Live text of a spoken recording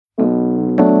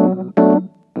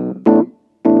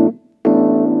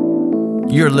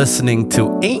You're listening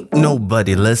to Ain't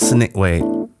Nobody Listening. Wait.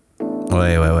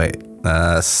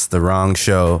 That's the wrong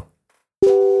show.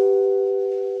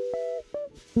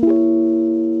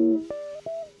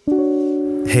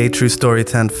 Hey, True Story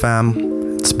Tent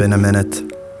fam. It's been a minute.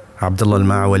 Abdullah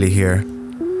Al-Ma'wali here.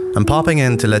 I'm popping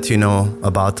in to let you know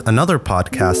about another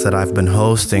podcast that I've been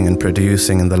hosting and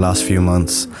producing in the last few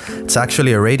months. It's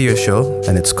actually a radio show,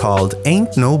 and it's called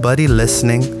Ain't Nobody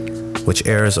Listening, which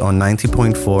airs on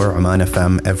 90.4 Oman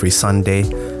FM every Sunday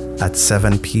at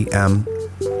 7 p.m.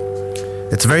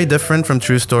 It's very different from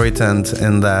True Story Tent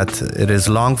in that it is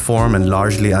long form and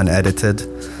largely unedited.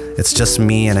 It's just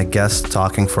me and a guest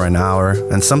talking for an hour,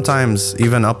 and sometimes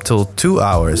even up till 2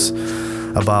 hours,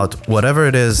 about whatever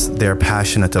it is they're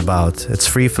passionate about. It's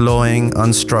free-flowing,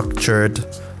 unstructured,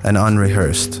 and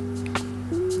unrehearsed.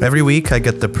 Every week I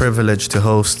get the privilege to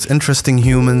host interesting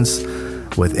humans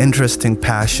with interesting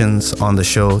passions on the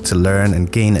show to learn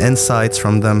and gain insights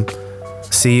from them.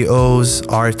 CEOs,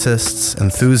 artists,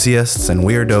 enthusiasts, and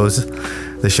weirdos.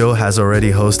 The show has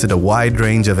already hosted a wide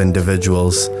range of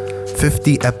individuals.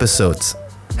 50 episodes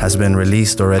has been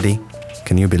released already.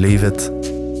 Can you believe it?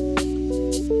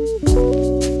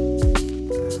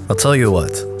 I'll tell you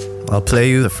what, I'll play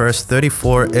you the first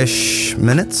 34-ish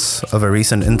minutes of a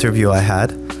recent interview I had.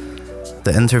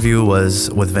 The interview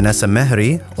was with Vanessa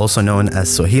Mehri, also known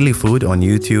as Swahili Food on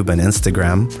YouTube and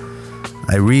Instagram.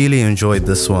 I really enjoyed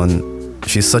this one.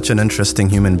 She's such an interesting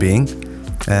human being.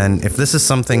 And if this is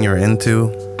something you're into,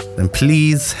 then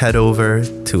please head over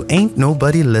to Ain't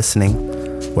Nobody Listening,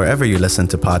 wherever you listen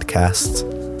to podcasts.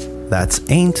 That's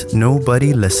Ain't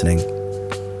Nobody Listening.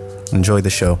 Enjoy the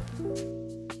show.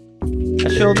 A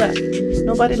show that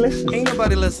nobody listening. Ain't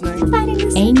nobody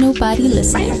listening. Ain't nobody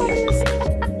listening.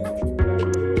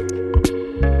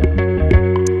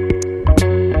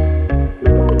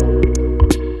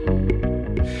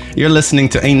 You're listening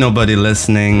to Ain't Nobody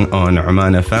Listening on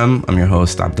Oman FM. I'm your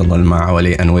host, Abdullah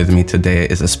Al-Ma'wali, and with me today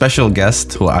is a special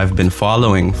guest who I've been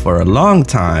following for a long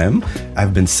time.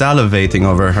 I've been salivating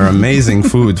over her amazing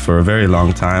food for a very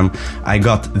long time. I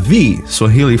got the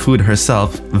Swahili Food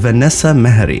herself, Vanessa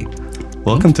Mehri.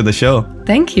 Welcome to the show.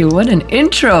 Thank you. What an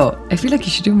intro. I feel like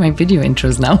you should do my video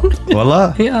intros now.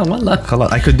 Wallah. Yeah, wallah.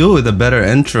 I could do it with a better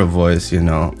intro voice, you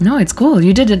know. No, it's cool.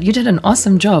 You did an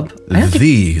awesome job.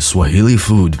 The Swahili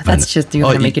Food. That's just, you're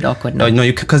going to make it awkward now. No,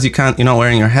 because you're not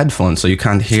wearing your headphones, so you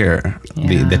can't hear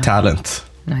the talent.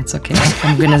 No, it's okay.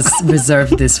 I'm going to reserve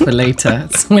this for later.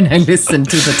 It's when I listen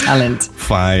to the talent.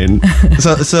 Fine.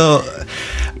 So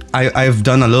I've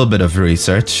done a little bit of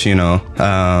research, you know,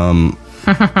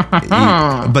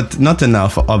 but not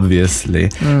enough,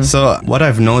 obviously. So what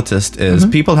I've noticed is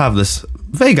people have this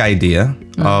vague idea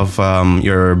of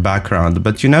your background,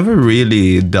 but you never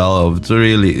really delved,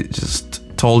 really just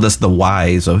told us the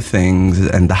whys of things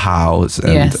and the hows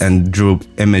and drew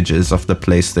images of the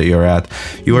place that you're at.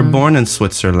 You were born in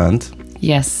Switzerland.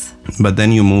 Yes. But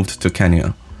then you moved to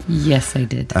Kenya. Yes, I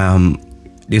did.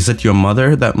 Is it your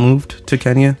mother that moved to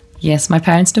Kenya? Yes, my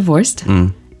parents divorced.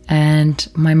 And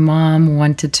my mom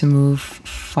wanted to move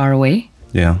far away.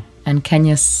 Yeah. And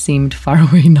Kenya seemed far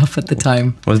away enough at the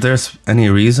time. Was there any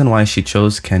reason why she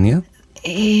chose Kenya?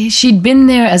 She'd been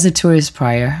there as a tourist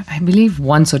prior, I believe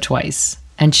once or twice.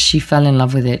 And she fell in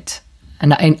love with it.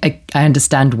 And I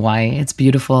understand why. It's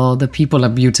beautiful. The people are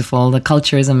beautiful. The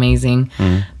culture is amazing.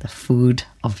 The food,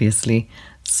 obviously.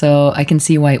 So I can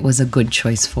see why it was a good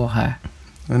choice for her.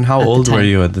 And how old were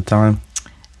you at the time?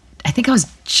 I think I was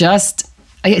just...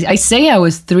 I say I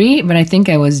was 3, but I think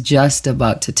I was just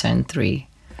about to turn 3.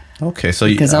 Okay, so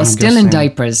because I was still in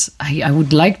diapers. I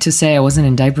would like to say I wasn't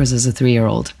in diapers as a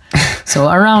 3-year-old.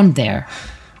 So around there.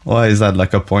 Why is that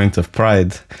like a point of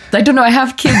pride? I don't know. I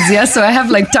have kids, so I have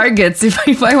like targets. If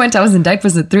I was in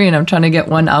diapers at 3 and I'm trying to get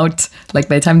one out, like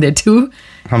by the time they're 2.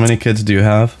 How many kids do you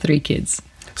have? 3 kids.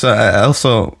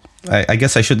 So I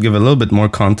guess I should give a little bit more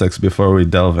context before we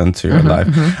delve into your life.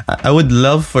 I would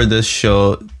love for this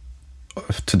show,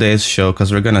 today's show,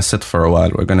 because we're going to sit for a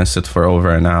while. We're going to sit for over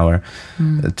an hour,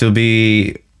 to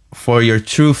be for your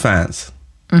true fans,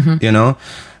 you know,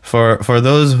 for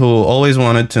those who always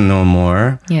wanted to know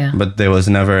more, but there was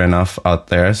never enough out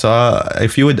there. So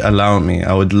if you would allow me,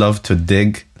 I would love to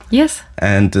dig. Yes.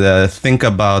 And think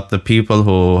about the people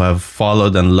who have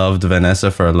followed and loved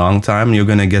Vanessa for a long time. You're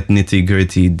going to get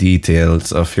nitty-gritty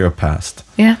details of your past.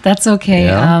 Yeah, that's okay.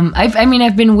 Yeah?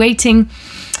 I've been waiting.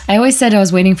 I always said I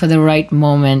was waiting for the right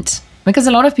moment because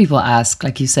a lot of people ask,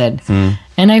 like you said.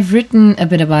 And I've written a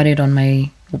bit about it on my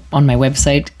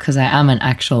website because I am an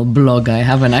actual blogger. I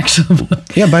have an actual blog.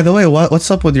 Yeah, by the way,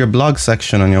 what's up with your blog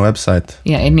section on your website?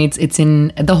 Yeah,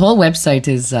 the whole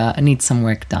website needs some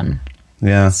work done.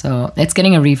 Yeah. So it's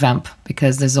getting a revamp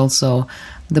because there's also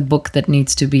the book that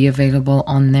needs to be available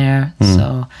on there.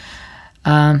 So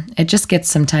it just gets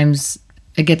sometimes,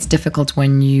 it gets difficult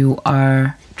when you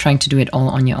are trying to do it all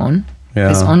on your own. Yeah.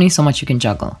 There's only so much you can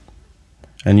juggle.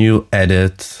 And you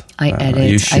edit. I edit,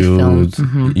 You I film.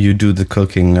 shoot. You do the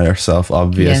cooking yourself,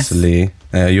 obviously.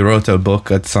 You wrote a book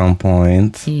at some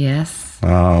point. Yes.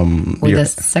 With you're- a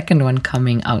second one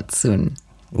coming out soon.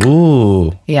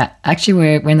 Ooh. Yeah, actually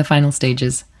we're in the final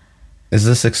stages. Is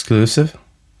this exclusive?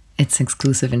 It's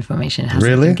exclusive information. It hasn't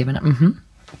Really? been given up.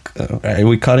 Are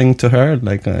we cutting to her?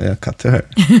 Like, cut to her.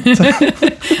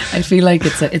 I feel like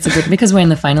it's a good, because we're in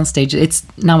the final stage. It's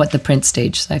now at the print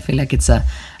stage, so I feel like it's a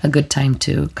good time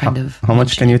to kind of. How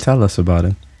much can you tell us about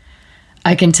it?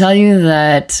 I can tell you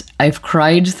that I've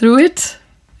cried through it.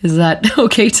 Is that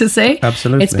okay to say?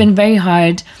 Absolutely. It's been very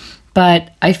hard,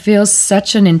 but I feel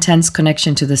such an intense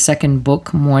connection to the second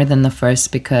book more than the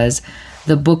first, because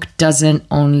the book doesn't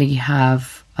only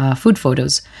have food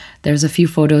photos. There's a few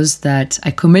photos that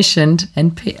I commissioned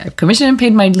and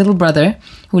paid my little brother,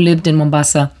 who lived in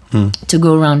Mombasa, to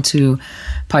go around to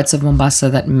parts of Mombasa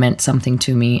that meant something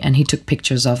to me, and he took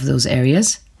pictures of those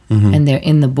areas, and they're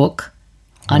in the book,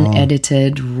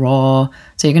 unedited, raw.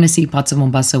 So you're going to see parts of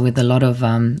Mombasa with a lot of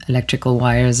electrical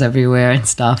wires everywhere and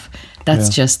stuff. That's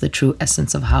just the true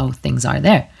essence of how things are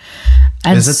there.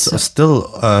 And Is it still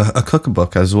a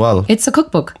cookbook as well? it's a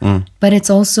cookbook, but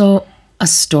it's also a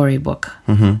storybook,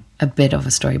 a bit of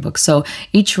a storybook. So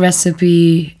each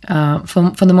recipe,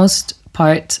 for the most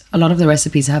part, a lot of the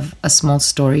recipes have a small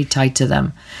story tied to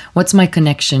them. What's my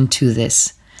connection to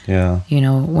this? Yeah. You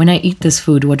know, when I eat this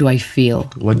food, what do I feel?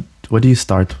 What do you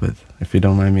start with, if you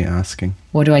don't mind me asking?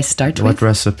 What do I start with? What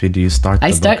recipe do you start? I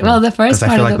the start- book well, with? the first 'Cause I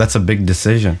part feel of like the- that's a big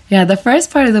decision. Yeah, the first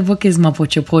part of the book is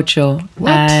Mapocho Pocho.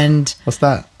 What? And What's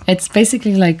that? it's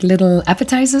basically like little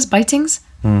appetizers, bitings.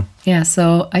 Yeah,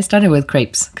 so I started with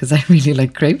crepes because I really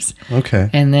like crepes. Okay.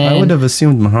 And then- I would have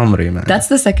assumed Mahamri, man. That's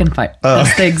the second part.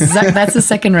 That's the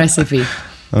second recipe.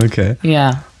 Okay.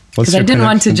 Yeah. What's Because I your didn't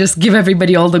want to connection? just give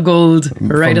everybody all the gold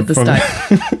right at the start.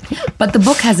 But the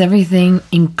book has everything,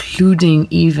 including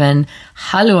even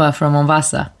halwa from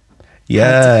Mombasa.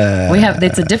 Yeah.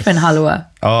 It's a different halwa.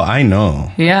 Oh, I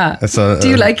know. Yeah. So, Do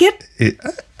you like it? It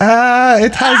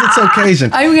has its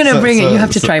occasion. I'm going to bring it. You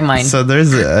have to try mine. So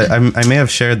there's, I may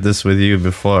have shared this with you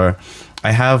before.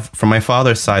 I have, from my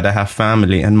father's side, I have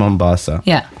family in Mombasa.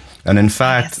 Yeah. And in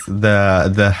fact,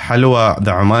 the halwa, the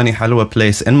Omani halwa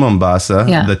place in Mombasa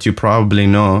that you probably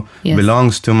know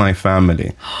belongs to my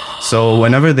family. So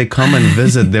whenever they come and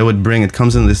visit, they would bring, it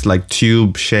comes in this like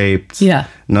tube shaped,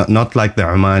 not like the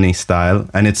Omani style.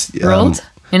 And it's rolled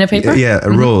in a paper? Yeah,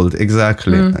 rolled,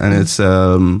 exactly. And it's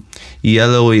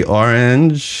yellowy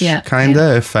orange, kind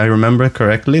of, if I remember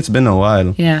correctly. It's been a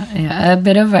while. Yeah. A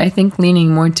bit of, I think,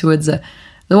 leaning more towards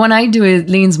the one I do, it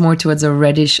leans more towards a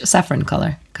reddish saffron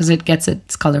color because it gets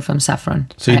its color from saffron.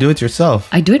 So you do it yourself?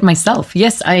 I do it myself.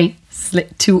 Yes, I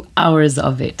slit 2 hours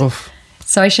of it. Oof.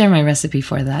 So I share my recipe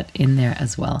for that in there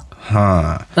as well.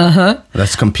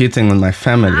 That's competing with my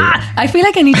family. I feel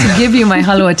like I need to give you my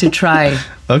halwa to try.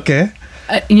 Okay.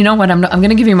 You know what? I'm going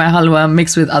to give you my halwa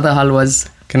mixed with other halwas.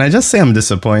 Can I just say I'm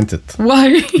disappointed? Why?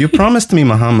 You promised me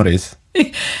mahamris.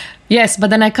 Yes, but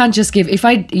then I can't just give. If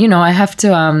I, I have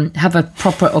to have a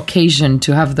proper occasion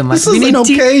to have them. This is an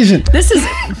occasion.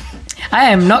 I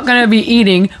am not going to be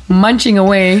eating, munching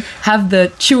away, have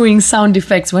the chewing sound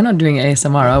effects. We're not doing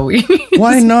ASMR, are we?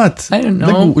 Why not? I don't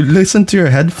know. Like, listen to your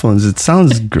headphones. It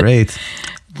sounds great.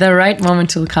 The right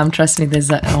moment will come. Trust me, there's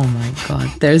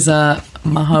a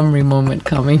Mahamri moment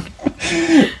coming.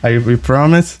 We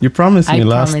promise? You promised me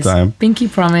last time. Pinky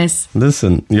promise.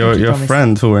 Listen, your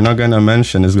friend, who we're not going to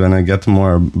mention, is going to get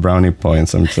more brownie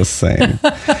points. I'm just saying.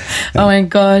 Oh my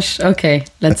gosh. Okay.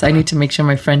 I need to make sure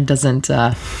my friend doesn't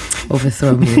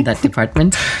overthrow me in that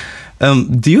department.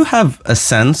 Do you have a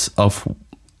sense of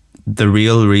the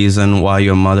real reason why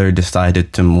your mother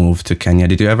decided to move to Kenya?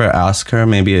 Did you ever ask her,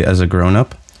 maybe as a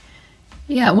grown-up?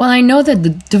 Yeah, well, I know that the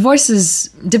divorce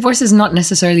is not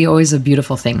necessarily always a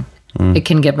beautiful thing. It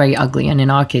can get very ugly, and in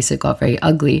our case, it got very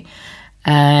ugly.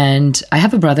 And I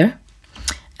have a brother,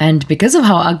 and because of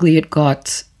how ugly it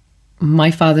got,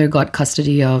 my father got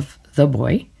custody of the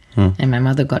boy, and my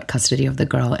mother got custody of the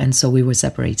girl, and so we were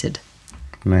separated.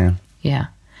 Man. Yeah.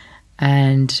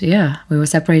 And we were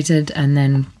separated, and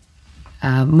then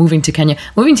moving to Kenya.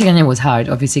 Moving to Kenya was hard,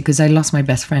 obviously, because I lost my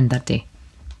best friend that day.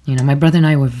 My brother and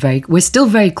I we're still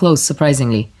very close,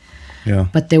 surprisingly. Yeah.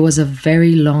 But there was a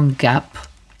very long gap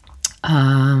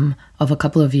of a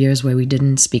couple of years where we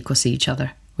didn't speak or see each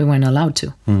other. We weren't allowed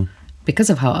to because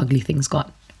of how ugly things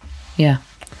got. Yeah.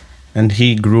 And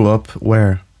he grew up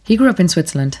where? He grew up in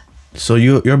Switzerland. So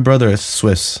your brother is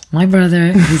Swiss. My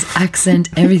brother, his accent,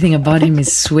 everything about him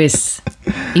is Swiss.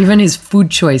 Even his food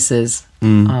choices.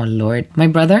 Oh, Lord. My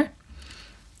brother,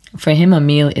 for him, a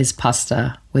meal is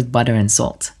pasta with butter and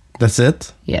salt. That's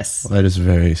it? Yes. That is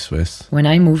very Swiss. When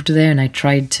I moved there and I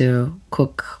tried to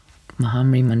cook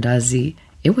mahamri, mandazi,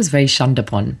 it was very shunned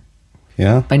upon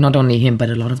Yeah? by not only him, but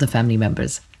a lot of the family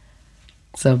members.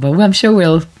 So, but I'm sure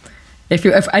we'll... If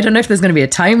I don't know if there's going to be a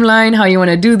timeline, how you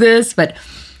want to do this, but...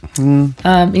 It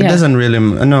doesn't really...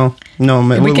 No.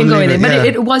 We can go with it. But yeah.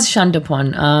 it was shunned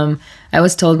upon. I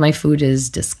was told my food is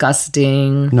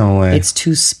disgusting. No way. It's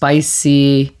too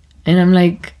spicy. And I'm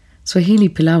like, Swahili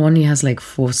pilau only has like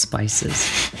 4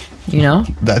 spices. You know?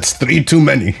 That's 3 too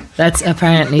many. That's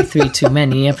apparently 3 too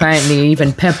many. Apparently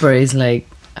even pepper is like,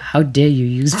 how dare you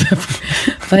use pepper?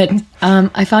 But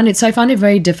I found it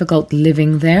very difficult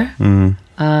living there.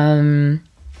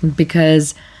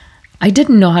 Because I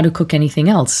didn't know how to cook anything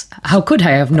else. How could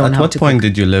I have known how to cook? At what point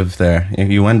did you live there?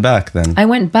 You went back then? I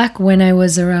went back when I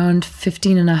was around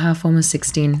 15 and a half, almost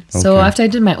 16. So Okay. after I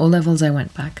did my O-levels, I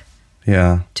went back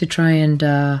Yeah. to try and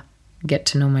get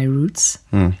to know my roots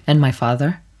and my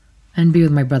father and be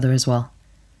with my brother as well.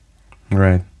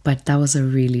 Right. But that was a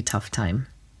really tough time.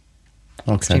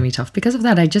 Okay. Extremely tough. Because of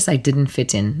that, I didn't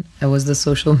fit in. I was the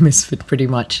social misfit pretty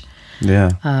much.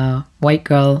 Yeah. White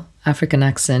girl, African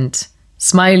accent,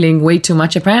 smiling way too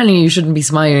much. Apparently you shouldn't be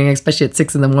smiling, especially at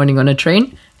 6 a.m. on a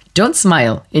train. Don't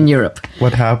smile in Europe.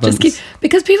 What happens?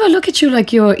 Because people look at you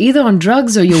like you're either on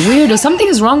drugs or you're weird or something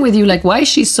is wrong with you. Like, why is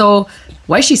she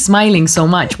smiling so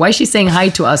much? Why is she saying hi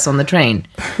to us on the train?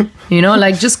 You know,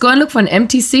 like just go and look for an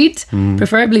empty seat,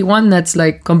 preferably one that's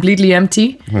like completely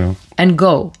empty, and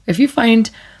go. If you find,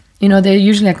 they're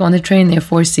usually like on the train, there are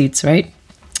 4 seats, right?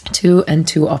 2 and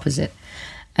 2 opposite.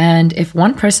 And if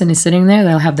one person is sitting there,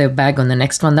 they'll have their bag on the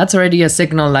next one. That's already a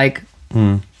signal like,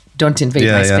 don't invade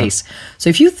my space. So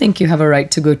if you think you have a right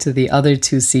to go to the other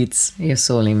 2 seats, you're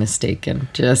sorely mistaken.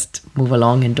 Just move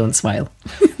along and don't smile.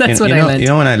 That's what I learned.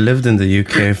 When I lived in the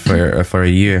UK for a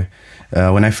year,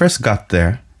 when I first got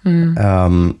there,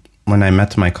 when I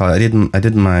met my colleague, I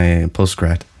did my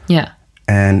postgrad. Yeah.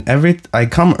 And I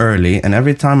come early, and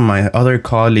every time my other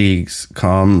colleagues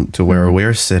come to where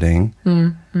we're sitting,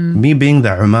 me being the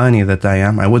Omani that I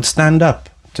am, I would stand up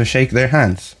to shake their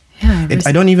hands. Yeah,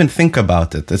 I don't even think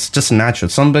about it. It's just natural.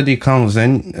 Somebody comes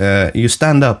in, you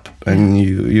stand up and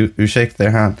you shake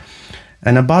their hand.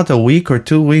 And about a week or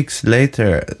 2 weeks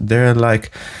later, they're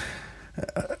like,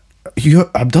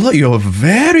 Abdullah, you're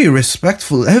very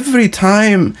respectful. Every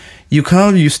time you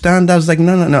come, you stand up. I was like,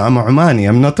 no, I'm Omani.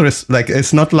 I'm not,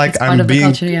 it's not like it's I'm being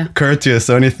culture, courteous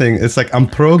or anything. It's like I'm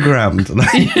programmed.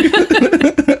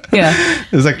 Yeah.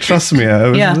 It's like, trust me.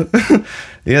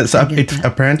 Yeah, so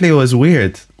apparently it was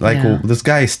weird. Like, this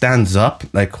guy stands up.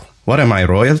 Like, what am I,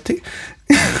 royalty?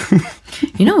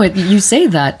 You know what? You say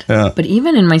that, but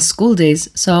even in my school days,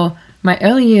 so my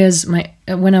early years,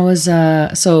 when I was,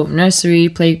 nursery,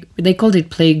 they called it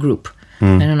playgroup. I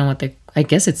don't know I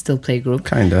guess it's still playgroup.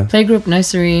 Kinda. Playgroup,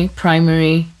 nursery,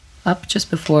 primary, up just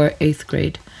before 8th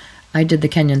grade. I did the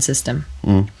Kenyan system.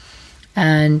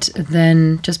 And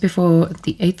then just before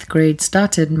the 8th grade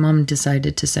started, Mom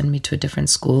decided to send me to a different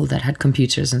school that had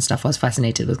computers and stuff. I was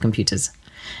fascinated with computers.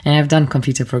 And I've done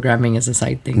computer programming as a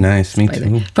side thing. Nice, me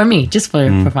too. For me, just for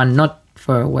fun, not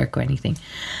for work or anything.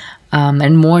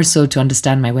 And more so to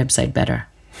understand my website better.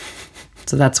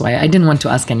 So that's why I didn't want to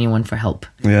ask anyone for help.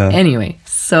 Yeah. Anyway,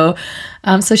 so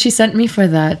she sent me for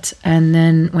that. And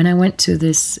then when I went to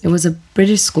it was a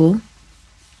British school,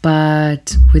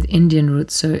 but with Indian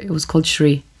roots. So it was called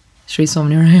Sri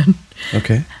Somnarayan.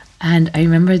 Okay. And I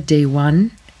remember day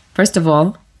 1. First of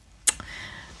all,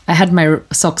 I had my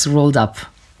socks rolled up.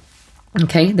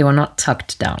 Okay? They were not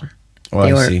tucked down. Oh,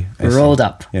 they I were see. rolled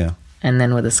up. Yeah. And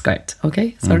then with a skirt.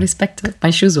 Okay? So respect it. My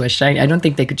shoes were shiny. I don't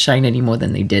think they could shine any more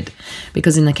than they did.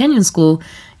 Because in the Kenyan school,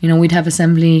 we'd have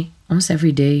assembly almost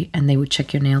every day, and they would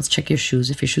check your nails, check your shoes.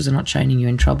 If your shoes are not shining, you're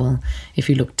in trouble. If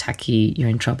you look tacky, you're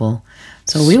in trouble.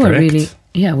 So we were really,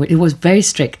 it was very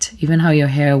strict. Even how your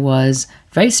hair was,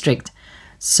 very strict.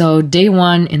 So day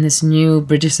 1 in this new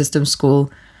British system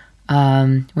school,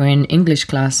 we're in English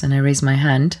class, and I raise my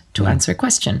hand to answer a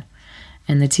question.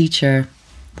 And the teacher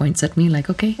points at me like,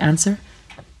 okay, answer.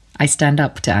 I stand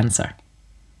up to answer.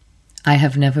 I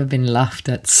have never been laughed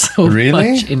at so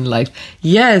much in life.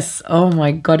 Yes. Oh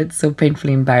my God, it's so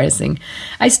painfully embarrassing.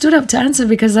 I stood up to answer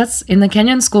because that's in the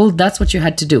Kenyan school, that's what you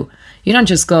had to do. You don't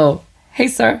just go, hey,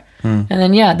 sir. And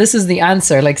then, this is the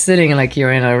answer, like sitting like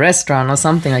you're in a restaurant or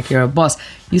something, like you're a boss.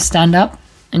 You stand up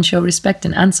and show respect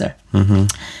and answer.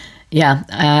 Yeah,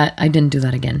 I didn't do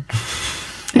that again.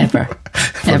 Ever.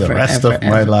 For the rest of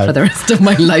my life. For the rest of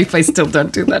my life, I still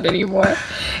don't do that anymore.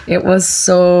 It was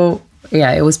so,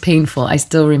 it was painful. I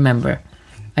still remember.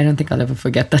 I don't think I'll ever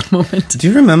forget that moment. Do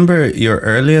you remember your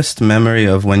earliest memory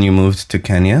of when you moved to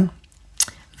Kenya?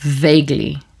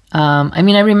 Vaguely. I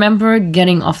mean, I remember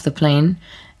getting off the plane,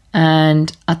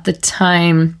 and at the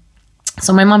time,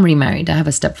 so my mom remarried. I have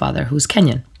a stepfather who's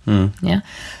Kenyan. Yeah.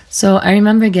 So I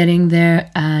remember getting there,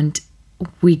 and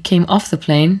we came off the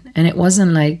plane, and it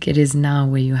wasn't like it is now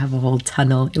where you have a whole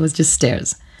tunnel. It was just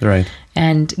stairs. Right.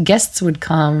 And guests would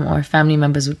come, or family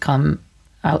members would come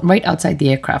out right outside the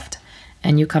aircraft,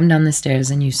 and you come down the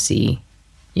stairs and you see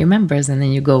your members, and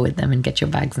then you go with them and get your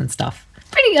bags and stuff.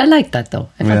 I like that though.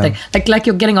 I felt like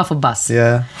you're getting off a bus.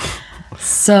 Yeah.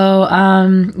 So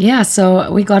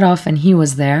so we got off and he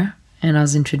was there, and I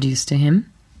was introduced to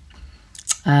him.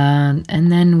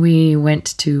 And then we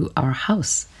went to our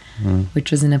house,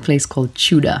 which was in a place called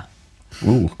Chuda.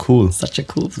 Ooh, cool. Such a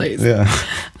cool place. Yeah.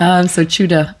 So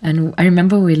Chuda, and I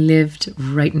remember we lived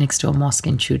right next to a mosque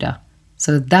in Chuda.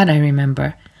 So that I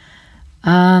remember.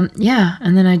 And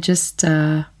then I just,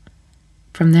 from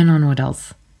then on, what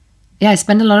else? Yeah, I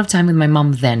spent a lot of time with my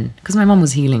mom then, because my mom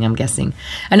was healing, I'm guessing.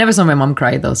 I never saw my mom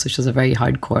cry though, so she was a very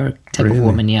hardcore type of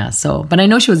woman, yeah. So, but I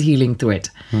know she was healing through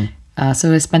it.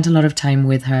 So I spent a lot of time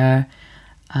with her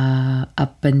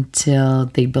up until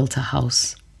they built a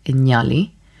house in Nyali.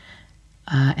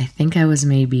 I think I was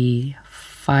maybe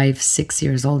 5-6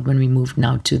 years old when we moved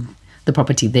now to the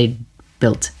property they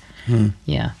built.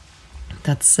 Yeah,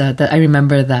 that's that. I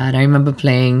remember that. I remember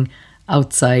playing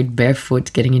outside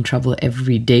barefoot, getting in trouble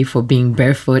every day for being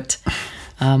barefoot.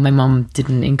 My mom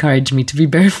didn't encourage me to be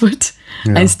barefoot.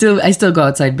 Yeah. I still go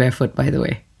outside barefoot, by the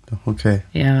way. Okay.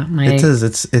 Yeah,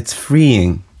 it's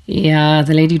freeing. Yeah,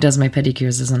 the lady who does my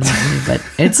pedicures doesn't like me, but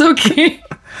it's okay.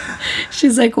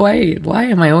 She's like, why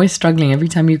am I always struggling every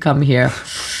time you come here?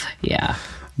 Yeah.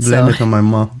 Blame it on my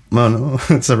mom. No,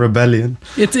 it's a rebellion.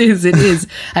 It is.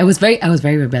 I was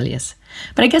very rebellious.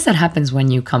 But I guess that happens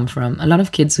when you come from, a lot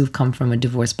of kids who've come from a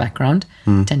divorce background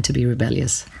tend to be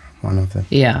rebellious. One of them.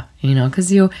 Yeah,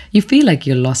 because you feel like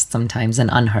you're lost sometimes and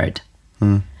unheard.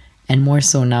 And more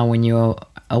so now when you're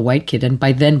a white kid. And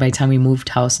by the time we moved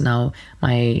house now,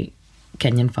 my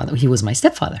Kenyan father, he was my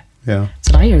stepfather. Yeah.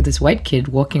 So now you're this white kid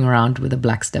walking around with a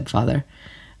black stepfather.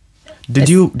 Did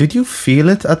you feel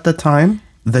it at the time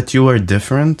that you were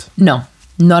different? No,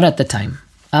 not at the time.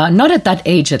 Not at that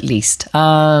age, at least.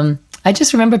 I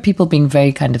just remember people being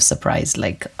very kind of surprised,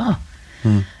 like,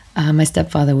 my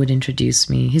stepfather would introduce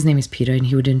me. His name is Peter, and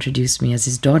he would introduce me as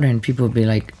his daughter, and people would be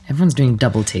like, everyone's doing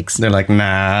double takes. They're like,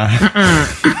 nah.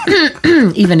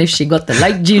 Even if she got the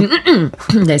light gene,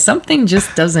 there's something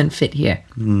just doesn't fit here.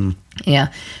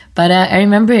 Yeah, but I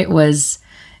remember it was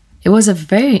a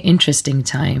very interesting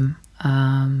time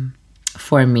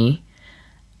for me.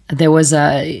 There was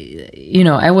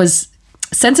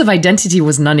sense of identity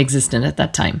was non-existent at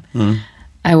that time.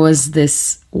 I was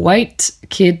this white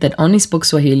kid that only spoke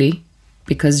Swahili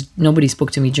because nobody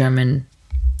spoke to me German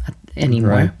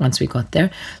anymore once we got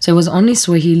there. So it was only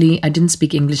Swahili. I didn't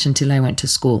speak English until I went to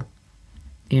school,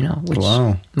 which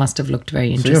must have looked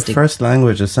very interesting. So your first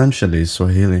language essentially is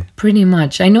Swahili. Pretty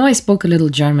much. I know I spoke a little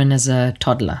German as a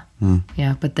toddler.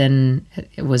 Yeah, but then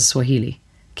it was Swahili.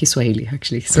 Kiswahili,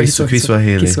 actually.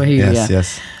 Kiswahili. Kiswahili,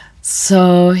 yes.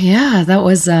 So, yeah, that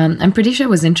was, I'm pretty sure it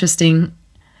was interesting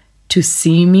to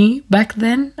see me back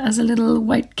then as a little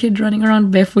white kid running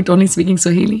around barefoot, only speaking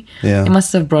Swahili. Yeah. It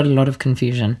must have brought a lot of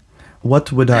confusion.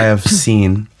 What would I have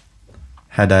seen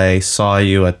had I saw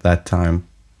you at that time?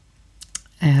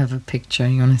 I have a picture.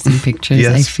 You want to see pictures?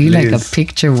 Yes, I feel please. like a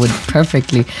picture would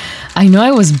perfectly. I know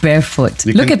I was barefoot.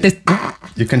 Look at this.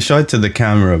 You can show it to the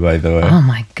camera, by the way. Oh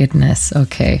my goodness.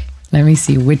 Okay. Let me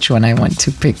see which one I want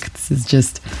to pick. This is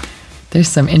just, there's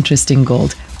some interesting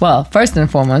gold. Well, first and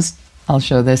foremost, I'll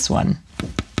show this one.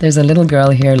 There's a little girl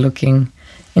here looking,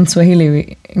 in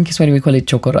Kiswahili we call it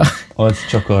chokora. Oh, it's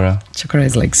chokora. Chokora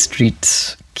is like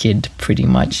street kid, pretty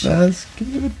much. That's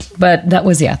cute. But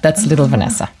that's little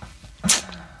Vanessa.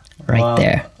 Right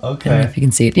there. Okay. I don't know if you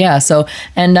can see it. Yeah, so,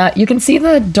 and you can see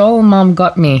the doll mom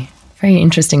got me. Very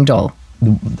interesting doll.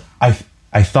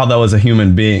 I thought that was a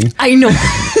human being. I know.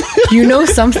 You know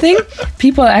something?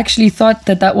 People actually thought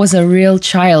that was a real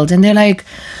child. And they're like,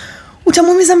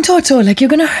 utamumiza mtoto, like, you're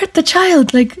going to hurt the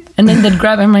child. Like, and then they'd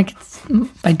grab him, like, it's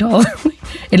my doll.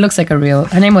 It looks like a real,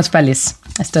 her name was Felice.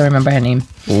 I still remember her name.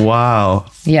 Wow.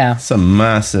 Yeah. It's a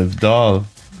massive doll.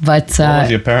 But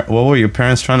what were your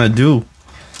parents trying to do?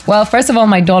 Well, first of all,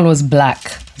 my doll was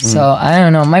black. So I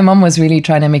don't know. My mom was really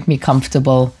trying to make me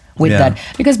comfortable with Yeah. that.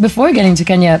 Because before getting to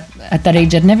Kenya, at that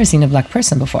age, I'd never seen a black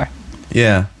person before.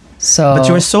 Yeah. So But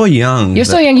you were so young.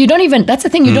 you're so young. You don't even. That's the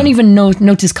thing. You don't even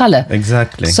notice color.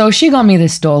 Exactly. So she got me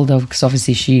this doll though, because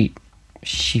obviously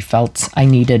she felt I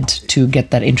needed to get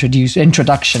that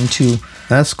introduction to.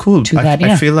 That's cool. to that, I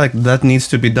yeah. feel like that needs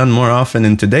to be done more often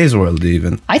in today's world,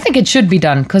 even. I think it should be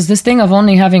done, because this thing of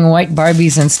only having white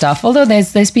Barbies and stuff. Although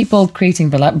there's people creating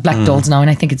black dolls now, and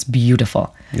I think it's beautiful.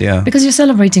 Yeah. Because you're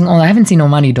celebrating all. I haven't seen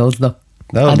Omani dolls though.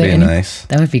 That Are would there be any? nice.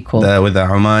 That would be cool. With the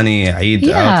Omani Eid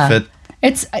outfit.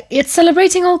 It's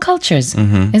celebrating all cultures,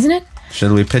 isn't it?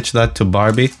 Should we pitch that to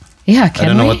Barbie? Yeah, I can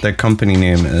don't know we? what their company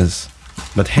name is.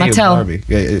 But hey, Mattel. Barbie.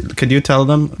 Could you tell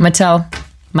them? Mattel.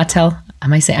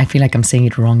 I feel like I'm saying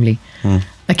it wrongly. Hmm.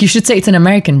 Like you should say it's an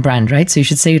American brand, right? So you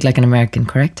should say it like an American,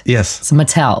 correct? Yes. It's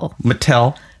Mattel.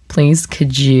 Mattel. Please,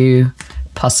 could you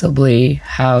possibly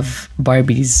have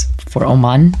Barbies for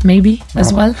Oman, maybe,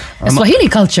 as well? A Swahili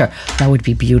culture. That would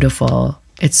be beautiful.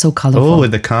 It's so colorful. Oh,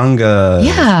 with the conga.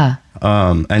 Yeah.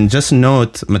 And just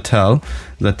note, Mattel,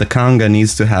 that the conga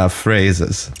needs to have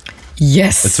phrases.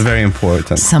 Yes. It's very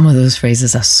important. Some of those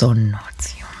phrases are so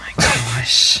naughty. Oh my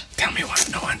gosh. Tell me what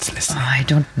no one's listening. I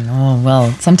don't know.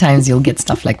 Well, sometimes you'll get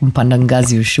stuff like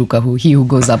Mpandangazi Ushuka, he who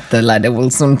goes up the ladder will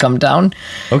soon come down.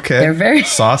 Okay. They're very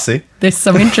saucy. There's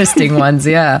some interesting ones,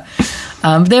 yeah.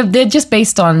 They're just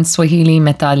based on Swahili,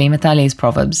 Metali. Metali is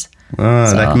proverbs.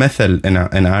 Like methel in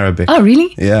Arabic. Oh,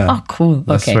 really? Yeah. Oh, cool.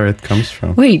 That's Okay. where it comes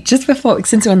from. Wait, just before,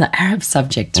 since we're on the Arab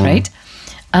subject, right?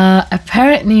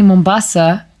 Apparently,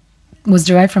 Mombasa was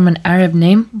derived from an Arab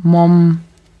name,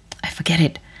 I forget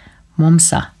it.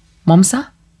 Momsa?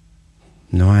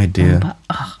 No idea.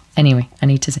 Anyway, I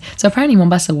need to say. So apparently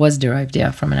Mombasa was derived,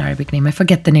 from an Arabic name. I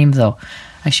forget the name though.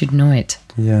 I should know it.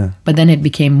 Yeah. But then it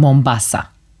became Mombasa.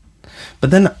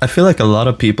 But then I feel like a lot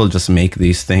of people just make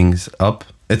these things up.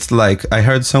 It's like, I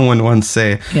heard someone once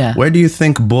say, Yeah. where do you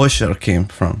think Boshar came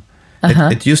from?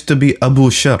 It used to be Abu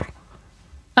Shar,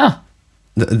 Oh.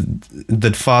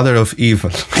 the father of evil.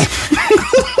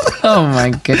 Oh my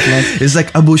goodness. It's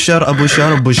like Abu Shar,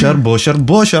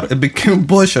 Boshar. It became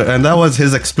Boshar. And that was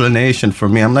his explanation for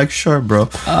me. I'm like, sure, bro.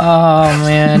 Oh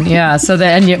man. Yeah. So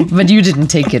but you didn't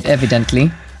take it,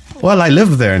 evidently. Well, I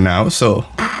live there now, so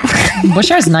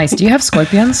Boshar is nice. Do you have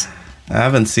scorpions? I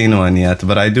haven't seen one yet,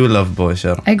 but I do love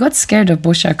Boshar. I got scared of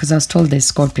Boshar because I was told there's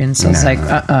scorpions. So I was like,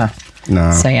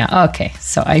 No. So yeah, okay.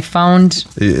 So I found.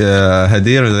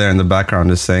 Hadir there in the background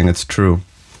is saying it's true.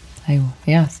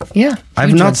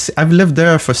 I've lived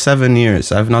there for 7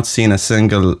 years. I've not seen a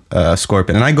single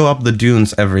scorpion, and I go up the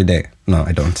dunes every day. No,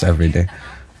 I don't every day.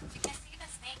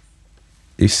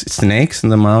 You see snakes in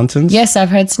the mountains? Yes, I've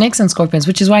heard snakes and scorpions,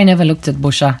 which is why I never looked at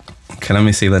Boshar. Okay, let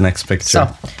me see the next picture. So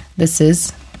this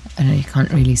is. I know you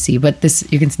can't really see, but this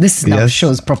now Yes.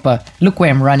 shows proper. Look where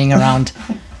I'm running around.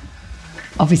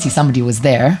 Obviously, somebody was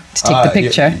there to take the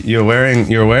picture. You're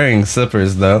wearing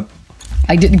slippers though.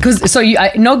 I did because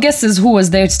no guesses who was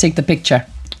there to take the picture.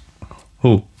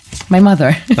 Who? My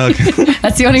mother. Okay.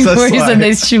 That's the only That's reason why.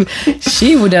 there's shoe.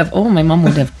 She would have. Oh, my mom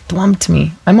would have thumped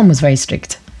me. My mom was very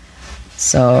strict.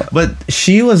 So But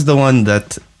she was the one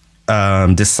that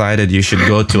decided you should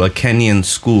go to a Kenyan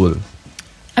school.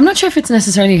 I'm not sure if it's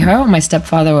necessarily her or my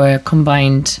stepfather or a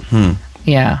combined.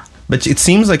 Yeah, But it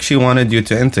seems like she wanted you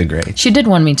to integrate. she did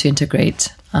want me to integrate.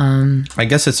 I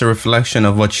guess it's a reflection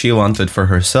of what she wanted for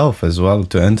herself as well,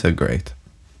 to integrate.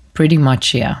 Pretty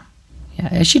much, yeah.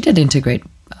 She did integrate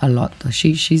a lot. Though.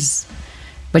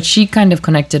 But she kind of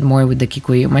connected more with the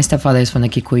Kikuyu. My stepfather is from the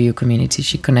Kikuyu community.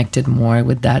 She connected more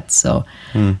with that, so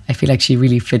I feel like she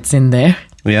really fits in there.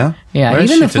 Yeah? Yeah, Where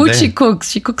is even the she food today?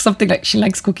 she cooks something like she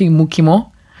likes cooking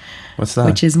mukimo, What's that?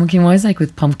 which is mukimo is like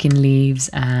with pumpkin leaves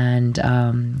and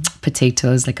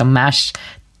potatoes, like a mash.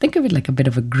 Think of it like a bit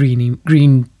of a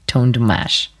green toned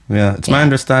mash. Yeah, it's my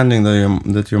understanding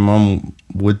that your mom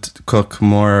would cook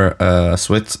more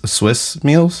Swiss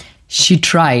meals. She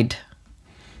tried.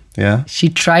 Yeah. She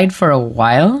tried for a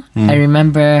while. I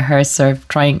remember her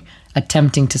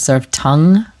attempting to serve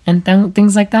tongue and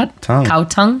things like that. Tongue. Cow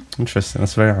tongue. Interesting.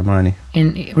 That's very Armani.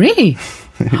 Really?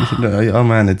 Oh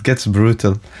man, it gets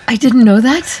brutal. I didn't know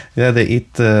that. Yeah, they eat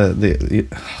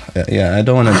yeah, I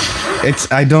don't want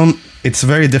to. It's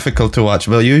very difficult to watch.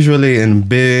 But usually in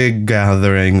big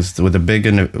gatherings with a big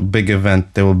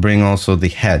event, they will bring also the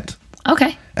head,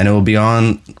 Okay. and it will be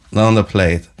on the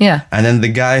plate. Yeah. And then the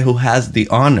guy who has the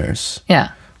honors Yeah.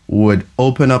 would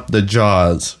open up the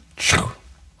jaws.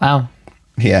 Wow.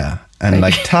 Yeah, and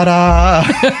like ta-da!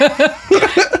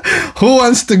 Who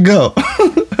wants to go?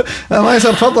 And I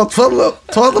said,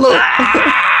 "Tfadlu."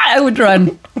 I would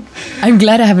run. I'm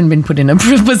glad I haven't been put in a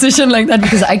position like that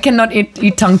because I cannot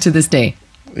eat tongue to this day.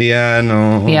 Yeah,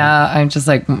 no. Yeah, I'm just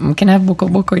like, can I have boko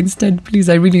boko instead? Please,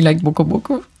 I really like boko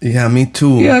boko. Yeah, me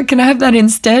too. Yeah, can I have that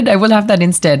instead? I will have that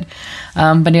instead.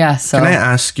 But yeah, so. Can I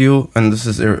ask you, and this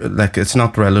is like, it's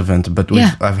not relevant, but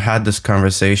I've had this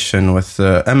conversation with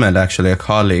Emel, actually, a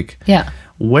colleague. Yeah.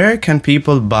 Where can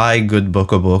people buy good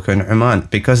boko boko in Oman?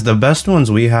 Because the best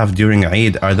ones we have during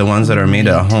Eid are the ones that are made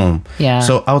at home. Yeah.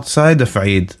 So outside of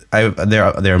Eid, there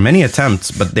are many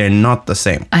attempts, but they're not the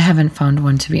same. I haven't found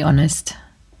one, to be honest.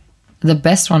 The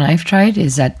best one I've tried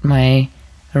is at my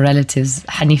relative's,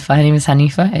 Hanifa, her name is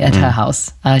Hanifa, at her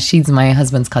house. She's my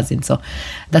husband's cousin, so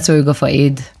that's where we go for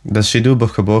Eid. Does she do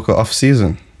boko boko off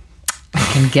season? I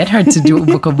can get her to do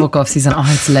boko boko off season. Oh,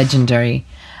 it's legendary.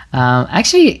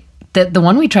 Actually, the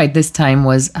one we tried this time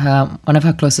was one of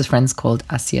her closest friends called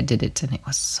Asia did it, and it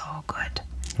was so good.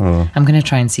 Oh. I'm going to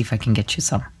try and see if I can get you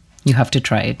some. You have to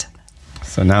try it.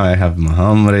 So now I have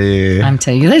mahamri. I'm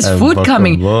telling you, there's food boko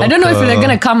coming. boko. I don't know if they're going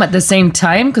to come at the same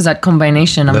time because that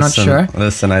combination, I'm not sure.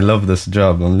 Listen, I love this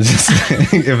job. I'm just saying,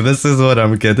 if this is what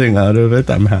I'm getting out of it,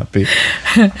 I'm happy.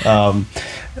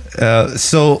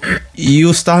 So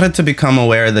you started to become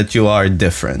aware that you are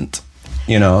different,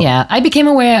 you know? Yeah, I became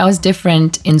aware I was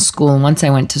different in school once I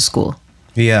went to school.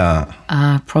 Yeah.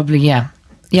 Probably, yeah.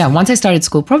 Yeah, once I started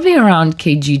school, probably around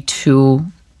KG2,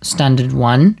 Standard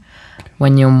 1.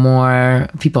 When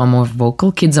people are more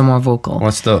vocal, kids are more vocal.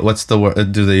 What's the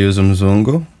word? Do they use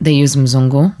mzungu? They use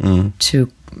mzungu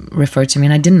to refer to me,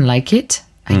 and I didn't like it.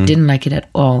 I didn't like it at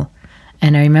all.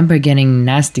 And I remember getting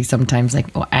nasty sometimes,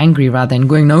 or angry rather, and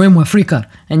going, "No, I'm Africa,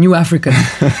 and you African,"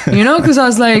 because I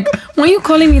was like, "Why are you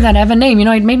calling me that? I have a name."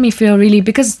 It made me feel really,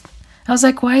 because I was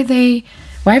like, why have they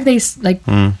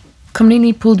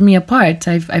completely pulled me apart?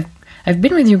 I've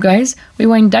been with you guys. We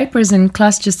were in diapers in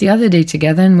class just the other day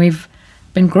together, and we've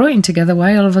been growing together.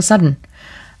 Why all of a sudden?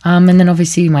 And then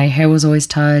obviously my hair was always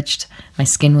touched. My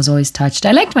skin was always touched.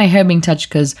 I liked my hair being touched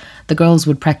because the girls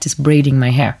would practice braiding my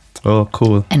hair. Oh,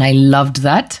 cool. And I loved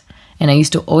that. And I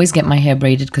used to always get my hair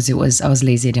braided because I was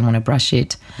lazy. I didn't want to brush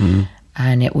it.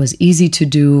 And it was easy to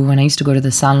do when I used to go to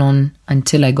the salon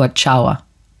until I got chawa.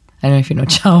 I don't know if you know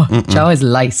chawa. Chawa is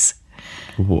lice.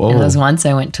 Whoa. And there was once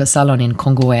I went to a salon in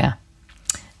Kongowea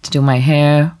to do my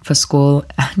hair for school,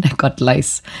 and I got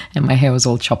lice, and my hair was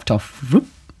all chopped off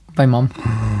by mom.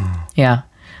 Yeah.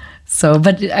 So,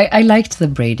 but I liked the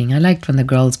braiding. I liked when the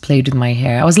girls played with my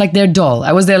hair. I was like their doll.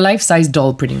 I was their life-size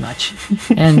doll, pretty much.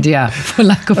 And yeah, for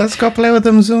lack of... Let's go play with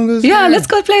them Zungus. Yeah, let's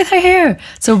go play with her hair.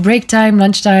 So break time,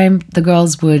 lunchtime, the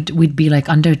girls we'd be like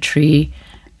under a tree.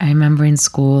 I remember in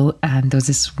school, and there was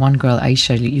this one girl,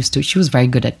 Aisha, she was very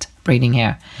good at braiding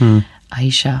hair.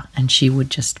 Aisha, and she would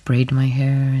just braid my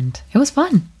hair, and it was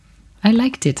fun. I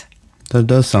liked it. That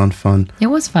does sound fun. It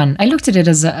was fun. I looked at it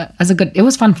as a good, it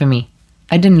was fun for me.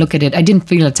 I didn't look at it, I didn't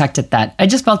feel attacked at that. I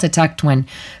just felt attacked when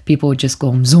people would just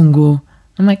go, Mzungu.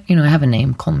 I'm like, I have a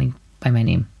name, call me by my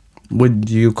name. Would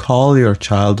you call your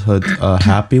childhood a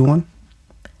happy one?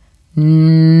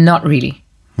 Not really.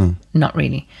 Not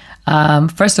really.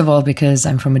 First of all, because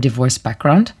I'm from a divorced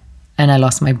background, and I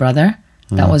lost my brother.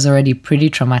 That was already pretty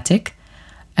traumatic.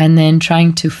 And then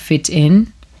trying to fit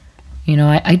in,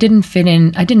 I didn't fit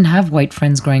in. I didn't have white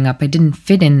friends growing up. I didn't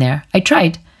fit in there. I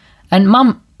tried. And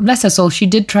mom, bless her soul, she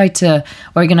did try to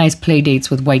organize play dates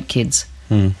with white kids,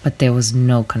 but there was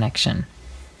no connection.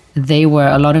 A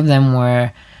lot of them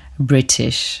were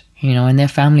British, and their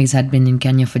families had been in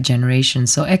Kenya for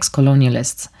generations. So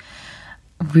ex-colonialists.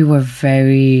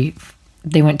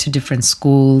 They went to different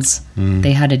schools.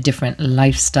 They had a different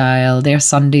lifestyle. Their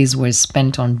Sundays were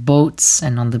spent on boats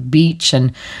and on the beach.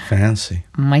 And fancy.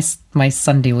 My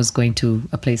Sunday was going to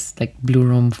a place like Blue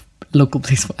Room, local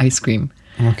place for ice cream.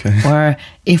 Okay. Or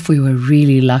if we were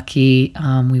really lucky,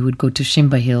 we would go to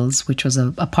Shimba Hills, which was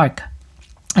a park,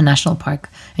 a national park,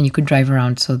 and you could drive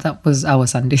around. So that was our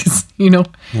Sundays,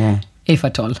 Yeah. If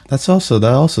at all. That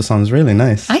also sounds really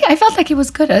nice. I felt like it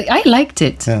was good. I liked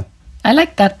it. Yeah. I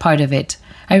liked that part of it.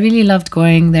 I really loved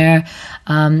going there.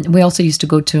 We also used to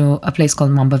go to a place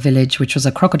called Mamba Village, which was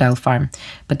a crocodile farm.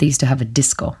 But they used to have a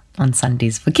disco on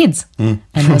Sundays for kids. And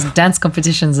there was dance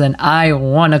competitions, and I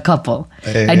won a couple.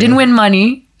 I didn't win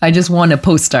money. I just won a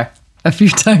poster a few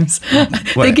times.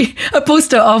 They gave a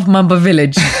poster of Mamba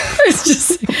Village. It's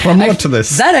just... Promote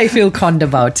this. That I feel conned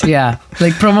about, yeah.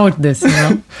 Like, promote this,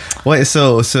 Wait,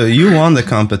 so you won the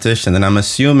competition, and I'm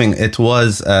assuming it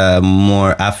was a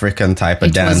more African type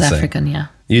of dancing. It was African, yeah.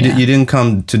 You didn't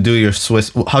come to do your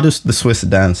Swiss... How does the Swiss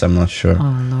dance? I'm not sure.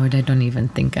 Oh, Lord, I don't even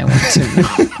think I want to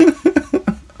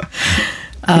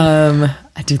know.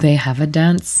 Do they have a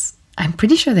dance? I'm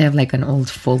pretty sure they have like an old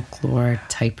folklore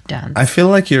type dance. I feel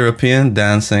like European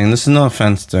dancing, this is no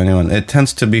offense to anyone, it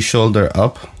tends to be shoulder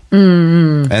up.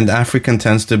 And African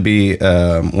tends to be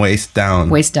waist down.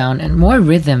 Waist down and more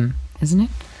rhythm, isn't it?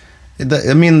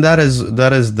 I mean, that is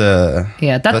the...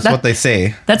 Yeah, that's what they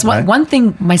say. That's right? one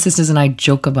thing my sisters and I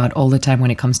joke about all the time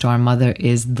when it comes to our mother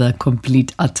is the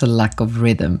complete utter lack of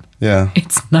rhythm. Yeah.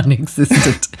 It's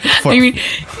non-existent. I mean,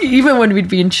 even when we'd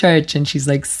be in church and she's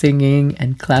like singing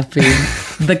and clapping,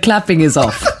 the clapping is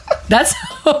off. That's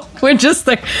how we're just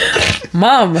like,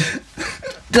 Mom,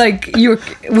 like we're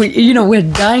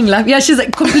dying laughing. Yeah, she's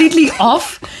like completely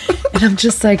off. And I'm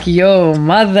just like, yo,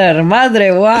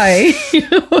 madre, why?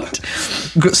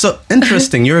 So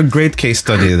interesting. You're a great case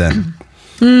study then.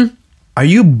 Are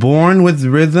you born with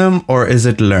rhythm or is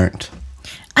it learned?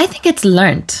 I think it's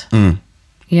learned.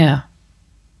 Yeah.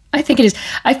 I think it is.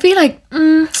 I feel like,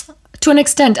 to an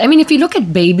extent, I mean, if you look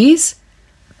at babies,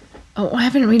 I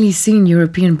haven't really seen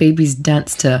European babies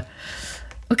dance to...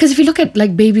 Because if you look at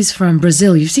like babies from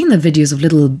Brazil, you've seen the videos of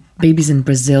little babies in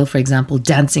Brazil, for example,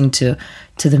 dancing to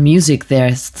the music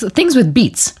there. Things with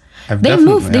beats. They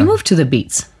move to the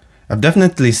beats. I've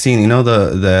definitely seen,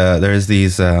 there's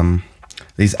these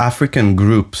African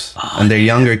groups and they're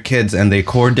younger kids and they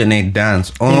coordinate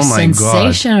dance. Oh They're my God.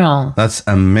 sensational. That's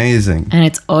amazing. And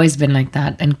it's always been like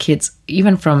that. And kids,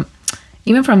 even from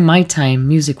my time,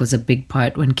 music was a big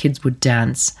part when kids would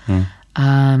dance.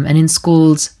 And in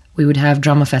schools, we would have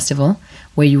drama festival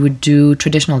where you would do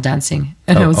traditional dancing.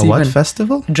 And what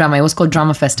festival? Drama. It was called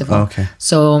Drama Festival. Okay.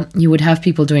 So you would have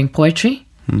people doing poetry.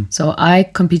 So I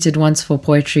competed once for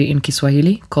poetry in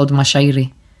Kiswahili called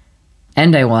Mashairi.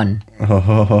 And I won.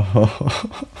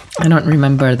 I don't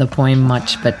remember the poem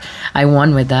much, but I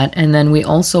won with that. And then we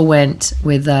also went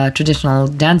with traditional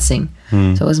dancing. So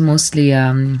it was mostly...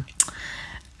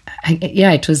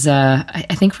 it was,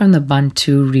 I think, from the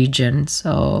Bantu region.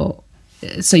 So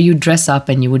you dress up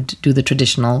and you would do the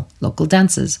traditional local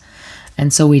dances.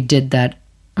 And so we did that.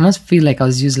 I must feel like I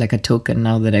was used like a token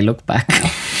now that I look back.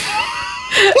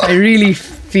 I really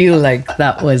feel like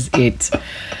that was it.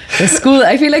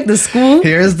 I feel like the school...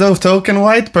 Here's the token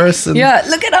white person. Yeah,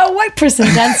 look at our white person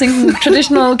dancing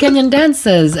traditional Kenyan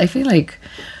dances. I feel like...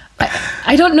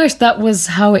 I don't know if that was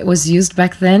how it was used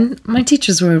back then. My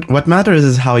teachers were... What matters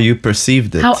is how you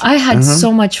perceived it. How I had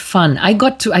so much fun. I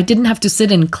didn't have to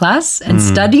sit in class and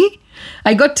study.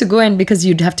 I got to go in because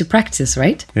you'd have to practice,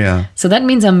 right? Yeah. So that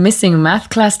means I'm missing math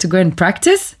class to go and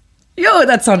practice? Yo,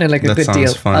 that sounded like a good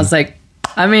deal. Fun. I was like,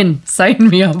 I'm in. Sign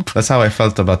me up. That's how I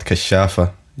felt about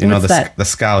Kashafa. What's that? The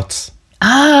scouts.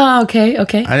 Ah, okay.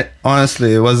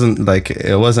 Honestly, it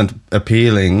wasn't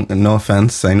appealing. No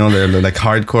offense. I know they're like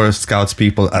hardcore scouts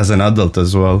people as an adult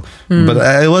as well. But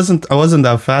I wasn't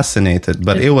that fascinated.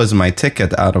 But it was my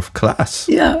ticket out of class.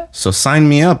 Yeah. So sign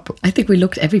me up. I think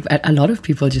a lot of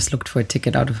people just looked for a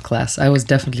ticket out of class. I was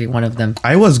definitely one of them.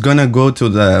 I was gonna go to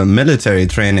the military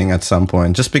training at some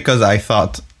point just because I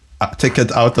thought a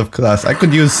ticket out of class. I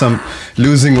could use some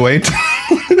losing weight.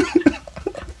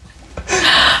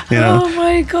 Oh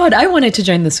my God. I wanted to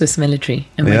join the Swiss military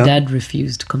and my dad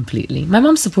refused completely. My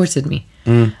mom supported me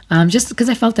just because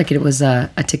I felt like it was a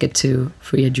ticket to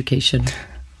free education.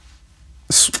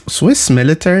 Swiss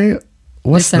military?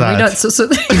 What's that?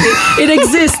 It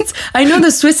exists. I know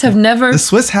the Swiss have never... The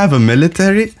Swiss have a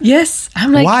military? Yes.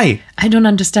 I'm like... Why? I don't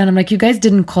understand. I'm like, you guys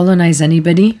didn't colonize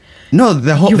anybody. No,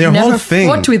 their whole thing,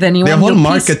 fought with anyone. their whole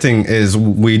marketing is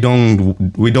we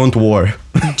don't war.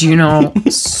 Do you know?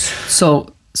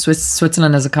 So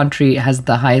Switzerland as a country has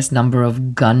the highest number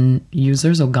of gun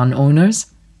users or gun owners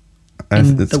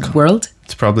in the world.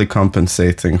 It's probably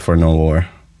compensating for no war.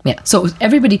 Yeah. So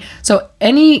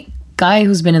any guy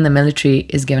who's been in the military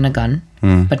is given a gun,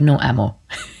 but no ammo.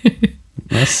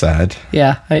 That's sad.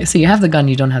 Yeah. So you have the gun,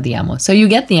 you don't have the ammo. So you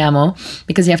get the ammo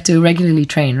because you have to regularly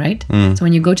train, right? So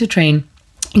when you go to train,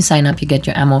 you sign up, you get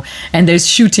your ammo, and there's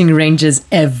shooting ranges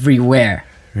everywhere.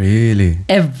 Really?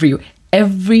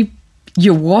 Every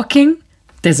you're walking,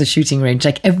 there's a shooting range.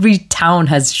 Like every town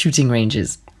has shooting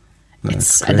ranges.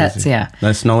 That's crazy. Yeah.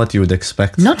 That's not what you would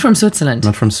expect. Not from Switzerland.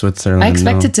 I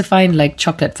expected to find like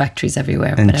chocolate factories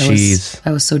everywhere. And cheese.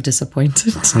 I was so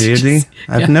disappointed. Really?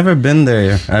 I've never been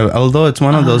there. Although it's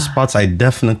one of those spots I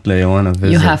definitely want to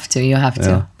visit. You have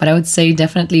to. But I would say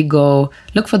definitely go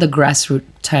look for the grassroots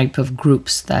type of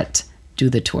groups that do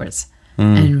the tours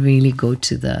and really go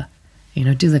to the,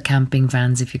 do the camping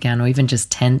vans if you can, or even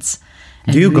just tents.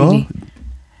 Do you go?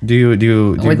 Do you with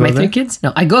go my there? 3 kids?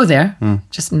 No, I go there,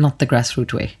 just not the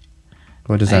grassroots way.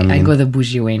 What does that mean? I go the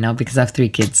bougie way now because I have 3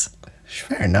 kids.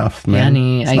 Fair enough, man.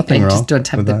 Yani, There's I nothing wrong just don't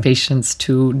have with the that. patience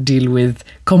to deal with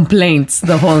complaints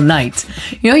the whole night.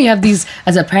 You know, you have these,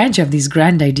 as a parent, you have these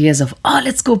grand ideas of, oh,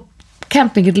 let's go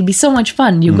camping. It'll be so much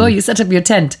fun. You go, you set up your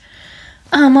tent.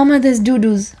 Mama, there's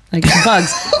doo-doos, like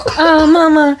bugs.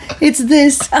 Mama, it's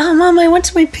this. Mama, I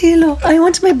want my pillow. I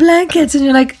want my blankets. And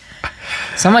you're like,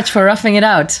 so much for roughing it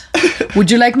out.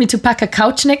 Would you like me to pack a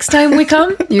couch next time we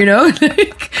come? You know,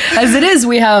 like, as it is,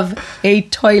 we have a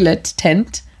toilet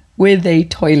tent with a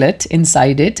toilet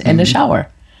inside it and a shower.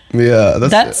 Yeah,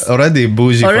 that's already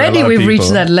bougie. Already for a lot of we've people.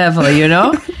 reached that level, you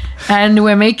know? And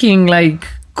we're making like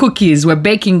cookies. We're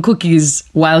baking cookies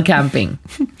while camping.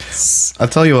 I'll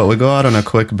tell you what, we go out on a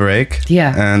quick break.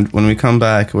 Yeah. And when we come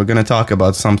back, we're going to talk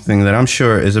about something that I'm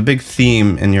sure is a big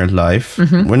theme in your life.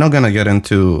 We're not going to get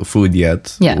into food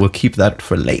yet. Yeah. We'll keep that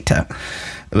for later.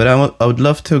 But I would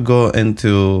love to go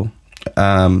into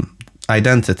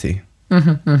identity.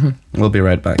 We'll be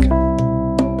right back.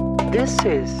 This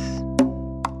is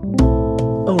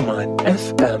Oman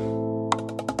FM.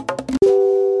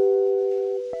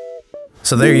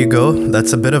 So there you go.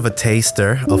 That's a bit of a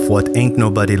taster of what Ain't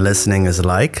Nobody Listening is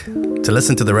like. To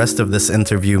listen to the rest of this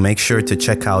interview, make sure to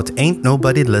check out Ain't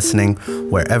Nobody Listening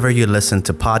wherever you listen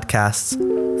to podcasts.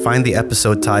 Find the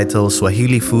episode title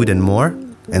Swahili Food and More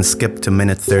and skip to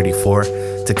minute 34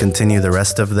 to continue the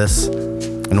rest of this.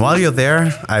 And while you're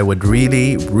there, I would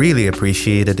really, really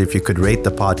appreciate it if you could rate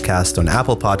the podcast on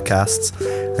Apple Podcasts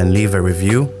and leave a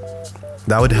review.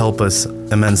 That would help us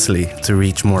immensely to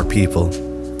reach more people.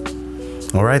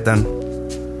 All right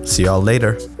then. See y'all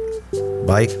later.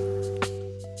 Bye.